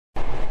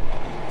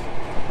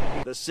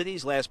The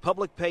city's last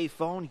public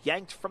payphone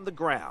yanked from the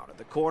ground at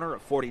the corner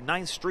of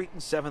 49th Street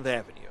and 7th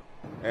Avenue.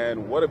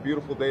 And what a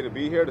beautiful day to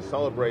be here to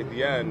celebrate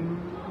the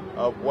end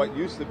of what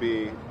used to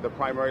be the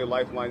primary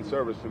lifeline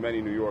service for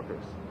many New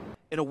Yorkers.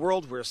 In a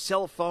world where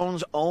cell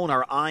phones own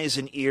our eyes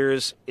and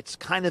ears, it's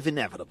kind of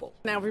inevitable.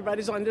 Now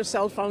everybody's on their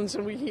cell phones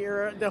and we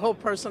hear their whole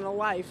personal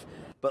life.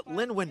 But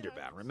Lynn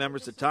Winterbaum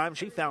remembers the time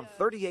she found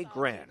 38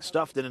 grand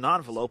stuffed in an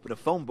envelope in a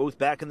phone booth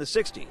back in the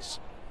 60s.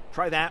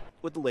 Try that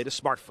with the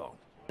latest smartphone.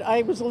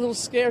 I was a little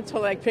scared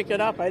till I picked it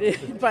up. I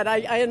did, but I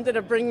ended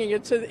up bringing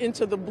it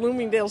into the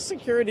Bloomingdale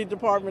Security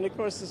Department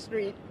across the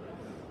street.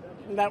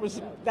 And that was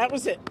it.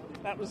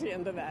 That was the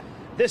end of that.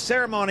 This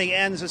ceremony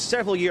ends a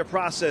several-year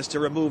process to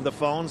remove the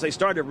phones. They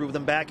started to remove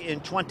them back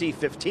in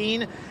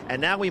 2015, and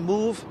now we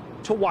move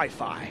to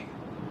Wi-Fi.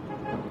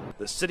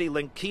 The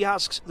CityLink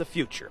kiosks, the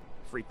future.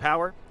 Free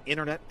power,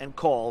 internet, and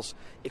calls,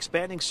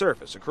 expanding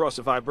service across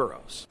the 5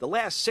 boroughs. The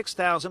last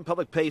 6,000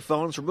 public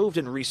payphones removed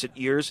in recent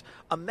years,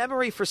 a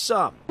memory for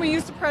some. We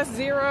used to press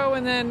 0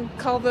 and then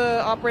call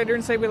the operator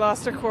and say we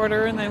lost a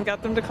quarter and then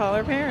got them to call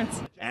our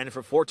parents. And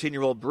for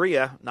 14-year-old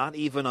Bria, not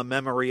even a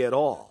memory at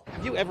all.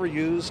 Have you ever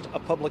used a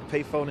public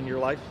payphone in your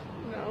life?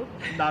 No.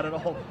 Not at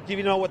all. Do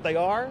you know what they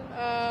are?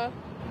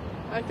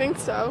 I think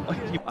so.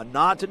 A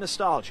nod to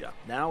nostalgia,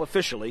 now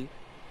officially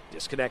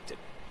disconnected.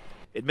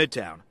 In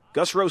Midtown,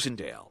 Gus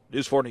Rosendale,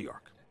 News 4 New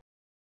York.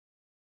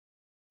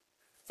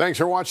 Thanks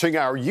for watching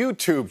our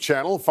YouTube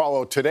channel.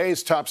 Follow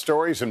today's top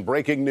stories and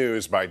breaking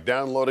news by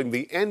downloading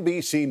the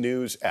NBC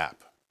News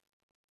app.